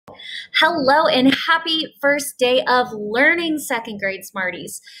Hello and happy first day of learning, second grade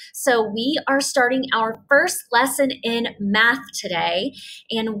Smarties. So we are starting our first lesson in math today,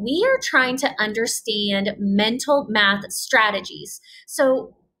 and we are trying to understand mental math strategies.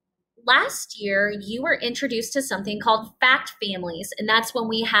 So last year you were introduced to something called fact families, and that's when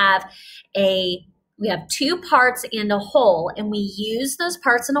we have two parts and a whole, and we use those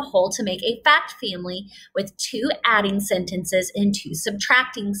parts and a whole to make a fact family with two adding sentences and two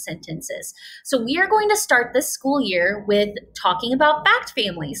subtracting sentences. So we are going to start this school year with talking about fact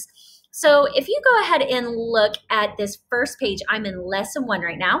families. So if you go ahead and look at this first page, I'm in lesson 1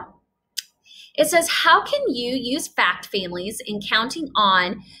 right now. It says, how can you use fact families in counting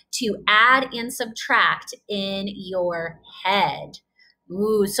on to add and subtract in your head?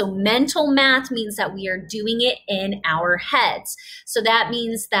 Ooh, so mental math means that we are doing it in our heads. So that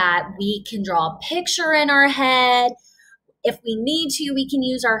means that we can draw a picture in our head. If we need to, we can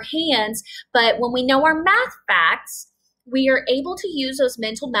use our hands. But when we know our math facts, we are able to use those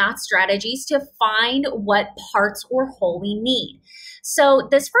mental math strategies to find what parts or whole we need. So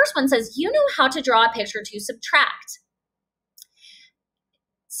this first one says, you know how to draw a picture to subtract.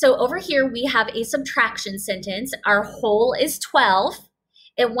 So over here, we have a subtraction sentence. Our whole is 12.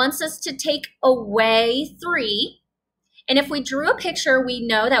 It wants us to take away 3. And if we drew a picture, we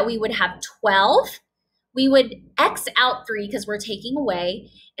know that we would have 12. We would X out 3 because we're taking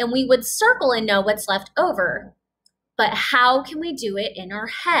away, and we would circle and know what's left over. But how can we do it in our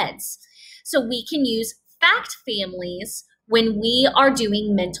heads? So we can use fact families when we are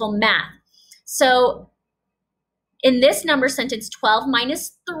doing mental math. So in this number sentence, 12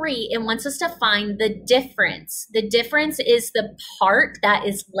 minus 3, it wants us to find the difference. The difference is the part that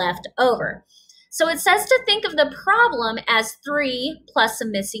is left over. So it says to think of the problem as 3 plus a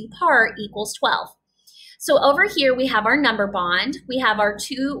missing part equals 12. So over here, we have our number bond. We have our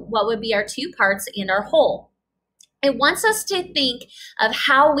what would be our two parts and our whole. It wants us to think of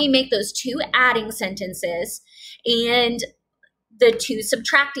how we make those two adding sentences and the two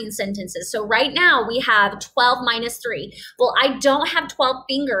subtracting sentences. So right now we have 12 minus 3. Well, I don't have 12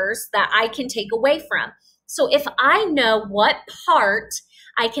 fingers that I can take away from. So if I know what part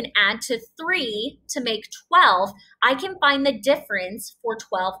I can add to 3 to make 12, I can find the difference for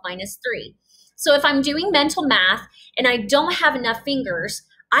 12 minus 3. So if I'm doing mental math and I don't have enough fingers,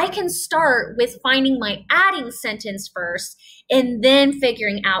 I can start with finding my adding sentence first and then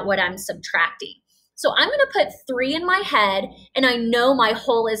figuring out what I'm subtracting. So I'm going to put 3 in my head, and I know my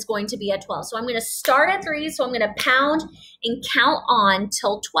whole is going to be at 12. So I'm going to start at 3, so I'm going to pound and count on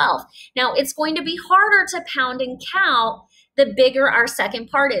till 12. Now, it's going to be harder to pound and count the bigger our second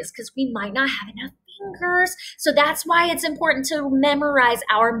part is because we might not have enough fingers. So that's why it's important to memorize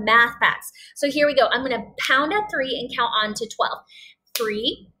our math facts. So here we go. I'm going to pound at 3 and count on to 12.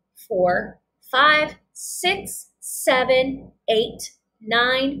 3, 4, 5, 6, 7, 8,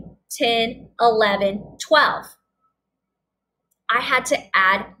 9, 10, 11, 12. I had to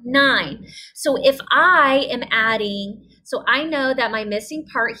add 9. So if I am adding, so I know that my missing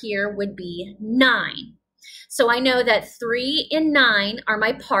part here would be 9. So I know that 3 and 9 are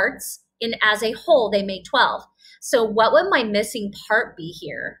my parts, and as a whole, they make 12. So what would my missing part be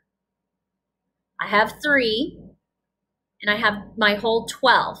here? I have 3, and I have my whole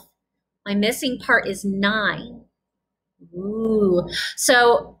 12. My missing part is 9. Ooh.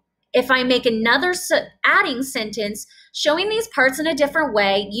 So if I make another adding sentence showing these parts in a different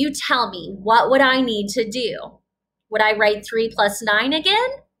way, you tell me, what would I need to do? Would I write 3 plus 9 again?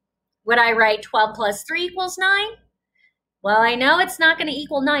 Would I write 12 plus 3 equals 9? Well, I know it's not going to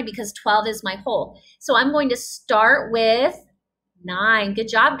equal 9 because 12 is my whole. So I'm going to start with 9. Good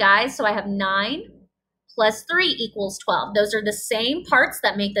job, guys. So I have 9 plus 3 equals 12. Those are the same parts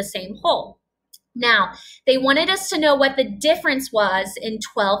that make the same whole. Now, they wanted us to know what the difference was in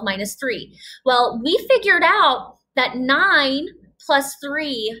 12 minus 3. Well, we figured out that 9 plus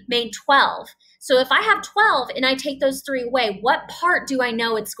 3 made 12. So if I have 12 and I take those 3 away, what part do I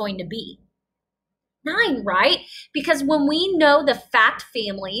know it's going to be? 9, right? Because when we know the fact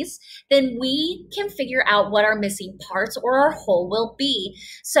families, then we can figure out what our missing parts or our whole will be.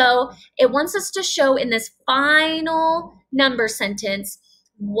 So it wants us to show in this final number sentence,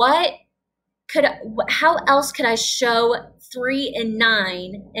 how else could I show 3 and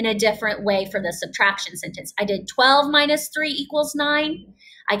 9 in a different way for the subtraction sentence? I did 12 minus 3 equals 9.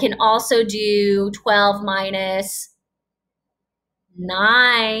 I can also do 12 minus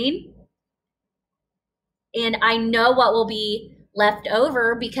 9. And I know what will be left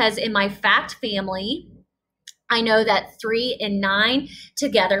over because in my fact family, I know that 3 and 9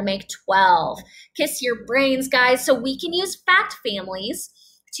 together make 12. Kiss your brains, guys. So we can use fact families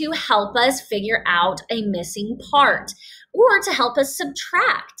to help us figure out a missing part or to help us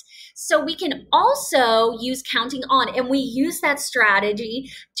subtract. So we can also use counting on, and we use that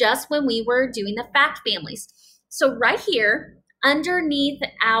strategy just when we were doing the fact families. So right here, underneath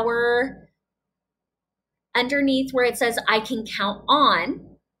where it says I can count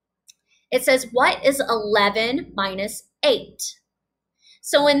on, it says, what is 11 minus 8?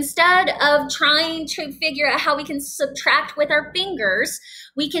 So instead of trying to figure out how we can subtract with our fingers,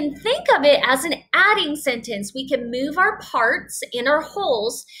 we can think of it as an adding sentence. We can move our parts in our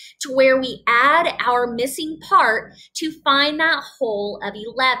wholes to where we add our missing part to find that whole of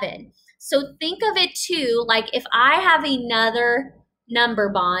 11. So think of it too, like if I have another number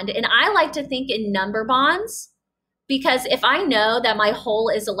bond, and I like to think in number bonds, because if I know that my whole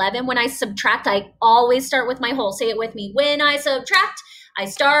is 11, when I subtract, I always start with my whole. Say it with me. When I subtract, I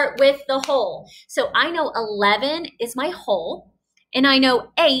start with the whole. So I know 11 is my whole, and I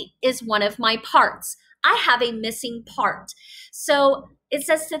know 8 is one of my parts. I have a missing part. So it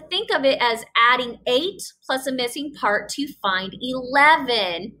says to think of it as adding 8 plus a missing part to find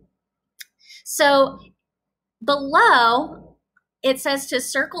 11. So below, it says to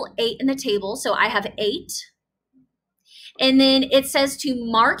circle 8 in the table. So I have 8. And then it says to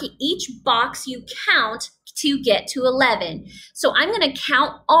mark each box you count to get to 11. So I'm going to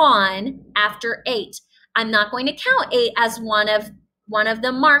count on after 8. I'm not going to count 8 as one of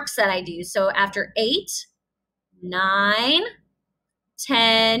the marks that I do. So after 8, 9,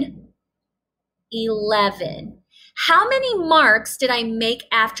 10, 11. How many marks did I make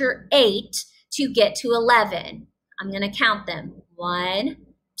after 8 to get to 11? I'm going to count them. 1,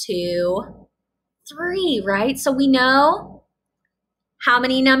 2, 3, right? So we know how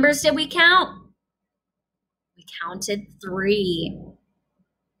many numbers did we count? We counted 3.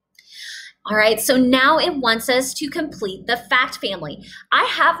 All right, so now it wants us to complete the fact family. I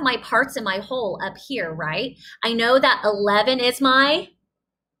have my parts in my whole up here, right? I know that 11 is my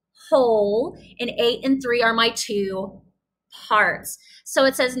whole and 8 and 3 are my 2 parts. So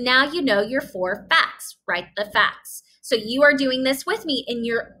it says, now you know your 4 facts. Write the facts. So you are doing this with me in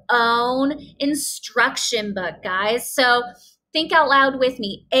your own instruction book, guys. So think out loud with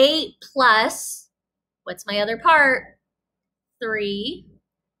me. 8 plus, what's my other part? 3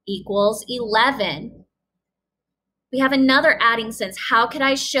 equals 11. We have another adding sense. How could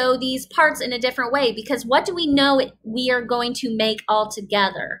I show these parts in a different way? Because what do we know we are going to make all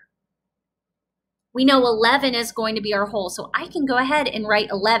together? We know 11 is going to be our whole. So I can go ahead and write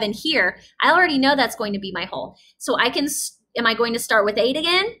 11 here. I already know that's going to be my whole. So I can, am I going to start with 8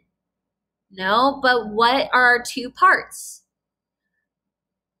 again? No, but what are our 2 parts?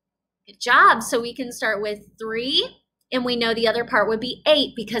 Good job. So we can start with 3, and we know the other part would be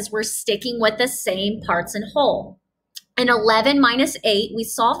 8 because we're sticking with the same parts and whole. And 11 minus 8, we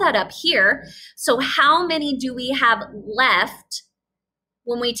solve that up here. So how many do we have left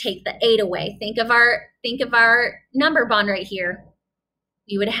when we take the 8 away? Think of our number bond right here.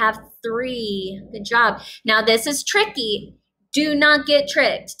 You would have 3. Good job. Now this is tricky. Do not get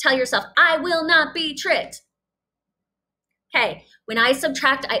tricked. Tell yourself, I will not be tricked. Okay, when I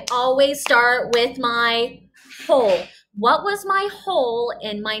subtract, I always start with my whole. What was my whole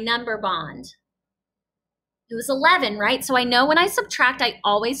in my number bond? It was 11, right? So I know when I subtract, I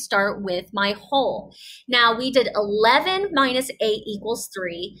always start with my whole. Now we did 11 minus 8 equals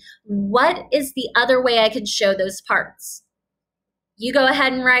 3. What is the other way I could show those parts? You go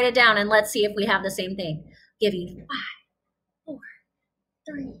ahead and write it down and let's see if we have the same thing. Give you 5, 4,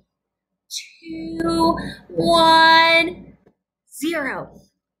 3, 2, 1, 0.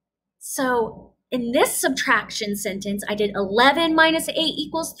 So in this subtraction sentence, I did 11 minus 8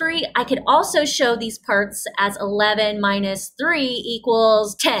 equals 3. I could also show these parts as 11 minus 3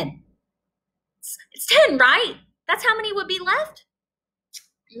 equals 10. It's 10, right? That's how many would be left?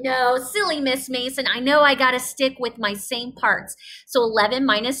 No, silly Miss Mason. I know I got to stick with my same parts. So 11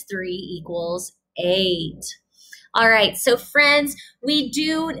 minus 3 equals 8. All right, so friends, we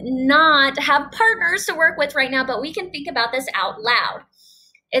do not have partners to work with right now, but we can think about this out loud.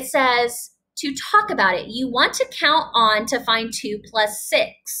 It says to talk about it. You want to count on to find 2 plus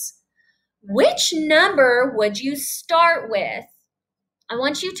 6. Which number would you start with? I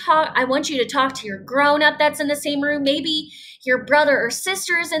want you to talk to your grown-up that's in the same room. Maybe your brother or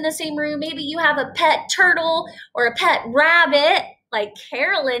sister is in the same room. Maybe you have a pet turtle or a pet rabbit like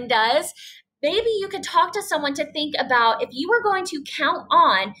Carolyn does. Maybe you could talk to someone to think about if you were going to count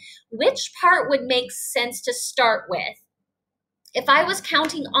on, which part would make sense to start with. If I was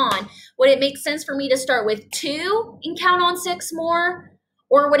counting on, would it make sense for me to start with 2 and count on 6 more?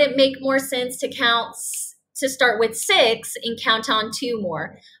 Or would it make more sense to count to start with 6 and count on 2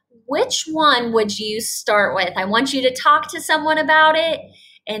 more. Which one would you start with? I want you to talk to someone about it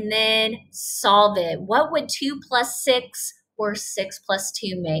and then solve it. What would 2 plus 6 or 6 plus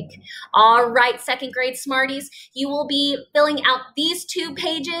 2 make? All right, second grade Smarties, you will be filling out these 2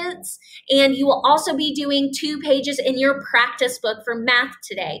 pages, and you will also be doing 2 pages in your practice book for math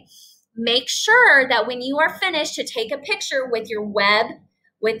today. Make sure that when you are finished to take a picture with your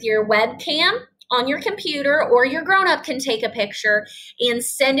webcam on your computer, or your grown-up can take a picture and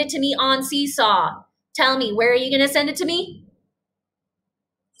send it to me on Seesaw. Tell me, where are you going to send it to me?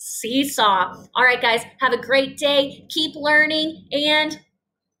 Seesaw. All right, guys, have a great day. Keep learning and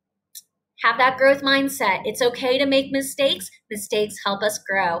have that growth mindset. It's okay to make mistakes. Mistakes help us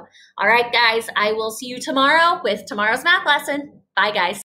grow. All right, guys, I will see you tomorrow with tomorrow's math lesson. Bye, guys.